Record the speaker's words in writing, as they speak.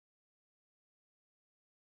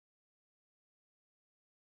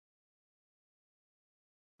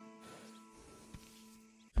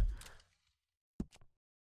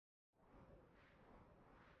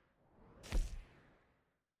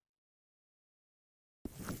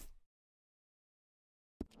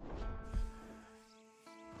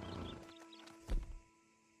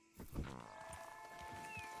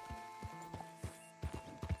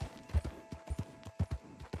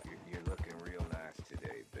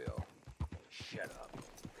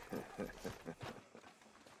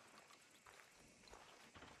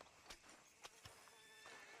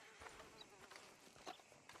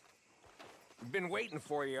been waiting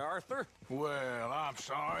for you, Arthur. Well, I'm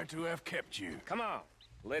sorry to have kept you. Come on,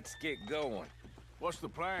 let's get going. What's the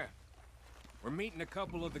plan? We're meeting a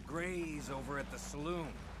couple of the Greys over at the saloon.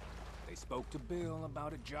 They spoke to Bill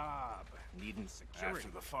about a job, needing security.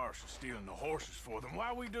 After the farce of stealing the horses for them, why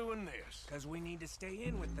are we doing this? Because we need to stay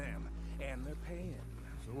in with them, and they're paying.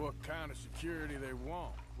 So what kind of security they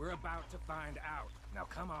want? We're about to find out. Now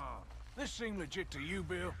come on. This seem legit to you,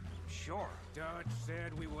 Bill? Sure. Dutch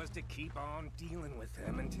said we was to keep on dealing with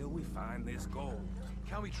them until we find this gold.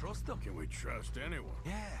 Can we trust them? Can we trust anyone?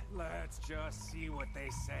 Yeah. Let's just see what they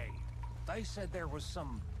say. They said there was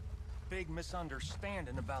some big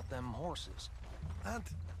misunderstanding about them horses. And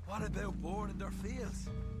what about boarding their fields?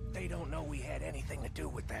 They don't know we had anything to do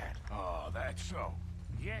with that. Oh, that's so.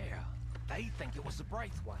 Yeah. They think it was the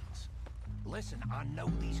Braithwaites. Listen, I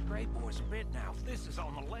know these Grey boys a bit now. This is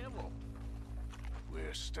on the level.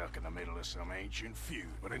 We're stuck in the middle of some ancient feud,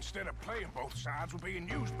 but instead of playing both sides, we're being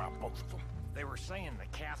used by both of them. They were saying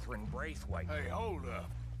that Catherine Braithwaite... Hey, hold up.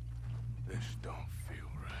 This don't feel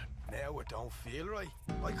right. Now it don't feel right.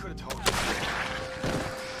 I could have told you.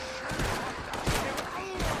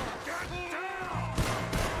 Get down!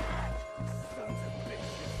 Sons of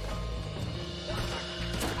bitches.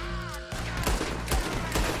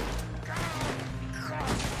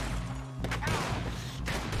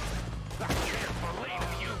 I can't believe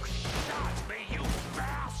you shot me, you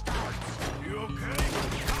bastards! You okay?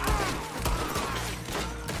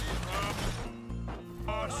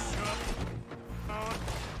 Shut up.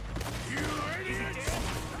 You idiots!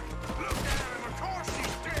 Look at him, of course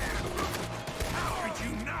he's dead! How could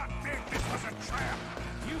you not think this was a trap?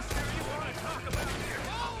 You sure you want to talk about this?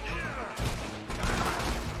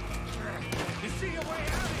 You see a way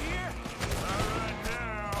out of here? All right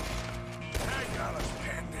now. That got us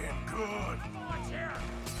penned in good. Watch here.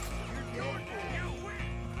 You win.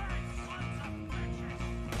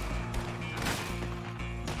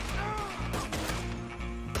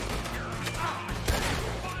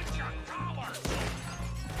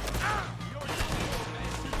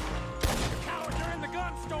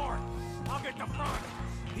 I'll get the front.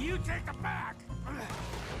 You take the back.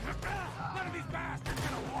 None of these bastards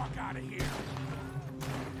gonna walk out of here.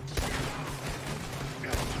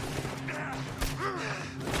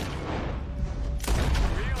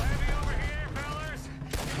 Real heavy over here, fellas.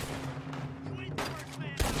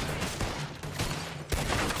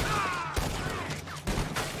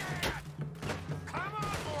 Come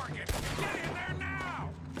on, Morgan. Get in there now.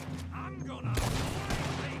 I'm gonna...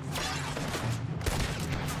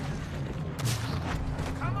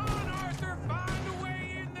 Come on, Arthur! Find a way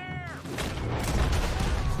in there!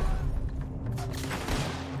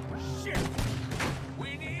 Shit! We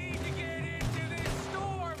need to get into this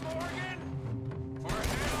store, Morgan! For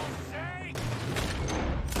hell's sake!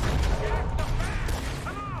 Check the back!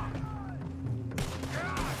 Come on!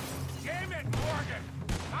 God damn it, Morgan!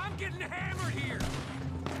 I'm getting hammered here!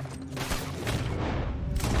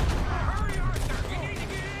 Hurry, Arthur! You need to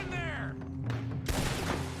get in there!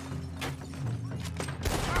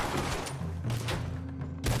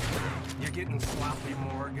 You're getting sloppy,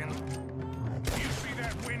 Morgan. You see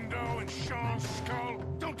that window and Sean's skull?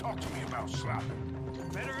 Don't talk to me about sloppy.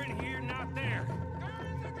 Better in here, not there.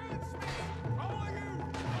 There's a gunsmith! All of you!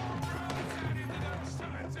 All roads into them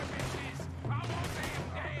sons of bitches! I want them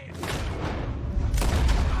dead!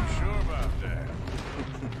 You sure about that?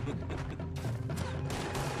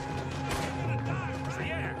 So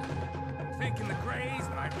yeah, I'm thinking the Greys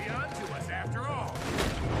might be onto us after all.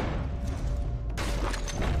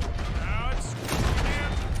 Now it's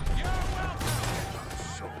damn. You're welcome!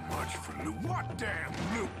 So much for loot. What damn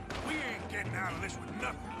loot? We ain't getting out of this with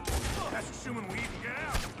nothing. That's assuming we even get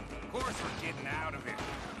out. Of course we're getting out of it.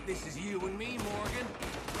 This is you and me, Morgan.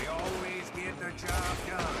 We always get the job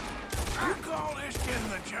done. You call this getting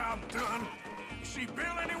the job done? You see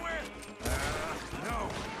Bill anywhere? No.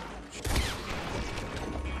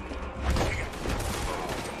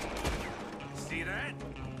 See that?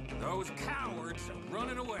 Those cowards are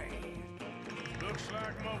running away. Looks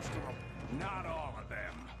like most of them. Not all of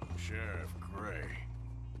them. Sheriff Gray.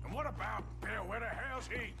 And what about Bill? Where the hell's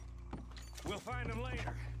he? We'll find him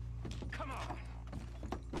later. Come on.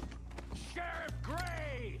 Sheriff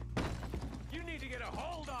Gray! You need to get a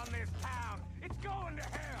hold on this town. It's going to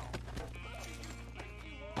hell.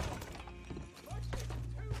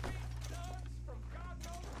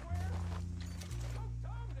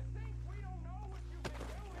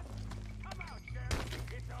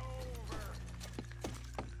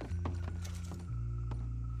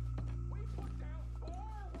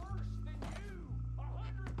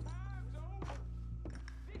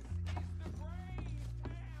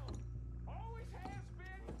 Always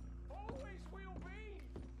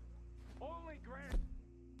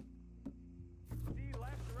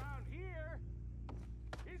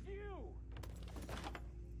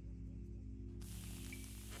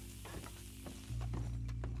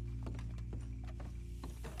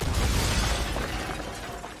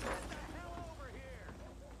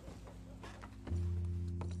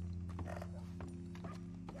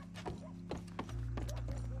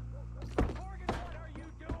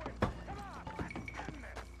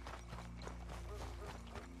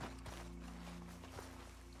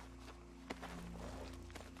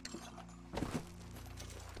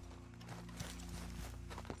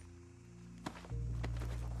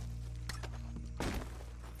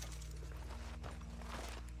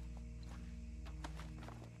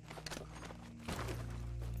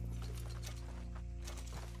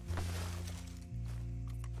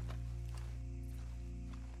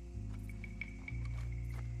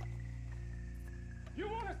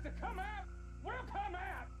come out, we'll come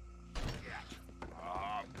out!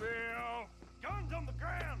 Ah, Bill! Guns on the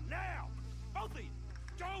ground, now! Both of you!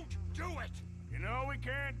 Don't do it! You know we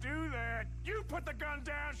can't do that. You put the gun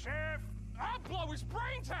down, Sheriff! I'll blow his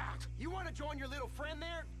brains out! You want to join your little friend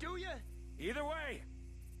there, do you? Either way,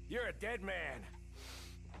 you're a dead man.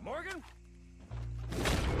 Morgan?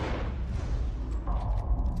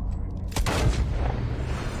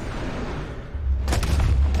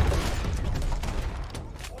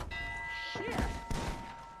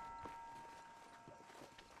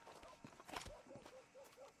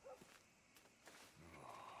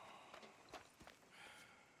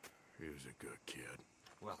 He was a good kid.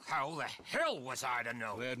 Well, how the hell was I to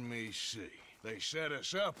know? Let me see. They set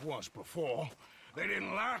us up once before. They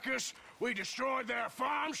didn't like us. We destroyed their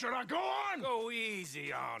farm. Should I go on? Go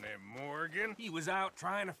easy on him, Morgan. He was out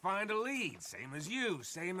trying to find a lead, same as you,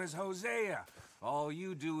 same as Hosea. All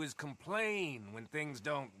you do is complain when things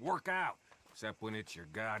don't work out, except when it's your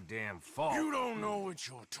goddamn fault. You don't know what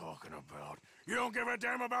you're talking about. You don't give a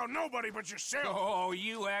damn about nobody but yourself. Oh,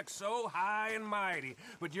 you act so high and mighty,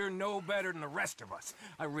 but you're no better than the rest of us.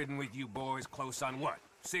 I've ridden with you boys close on what,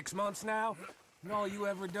 6 months now? And all you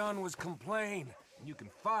ever done was complain. You can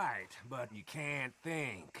fight, but you can't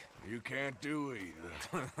think. You can't do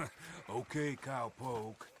either. Okay,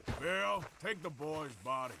 cowpoke. Bill, take the boy's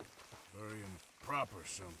body. Bury him proper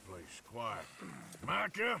someplace, quiet.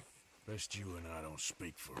 Micah, best you and I don't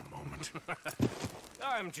speak for a moment.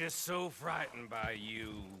 I'm just so frightened by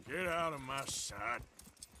you. Get out of my sight,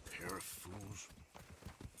 pair of fools.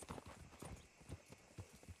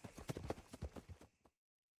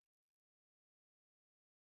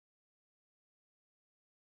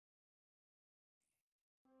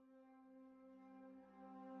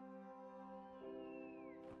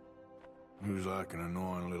 He was like an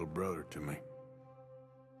annoying little brother to me.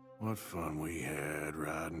 What fun we had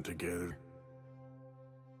riding together.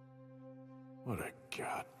 What a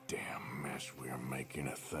goddamn mess we are making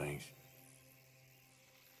of things.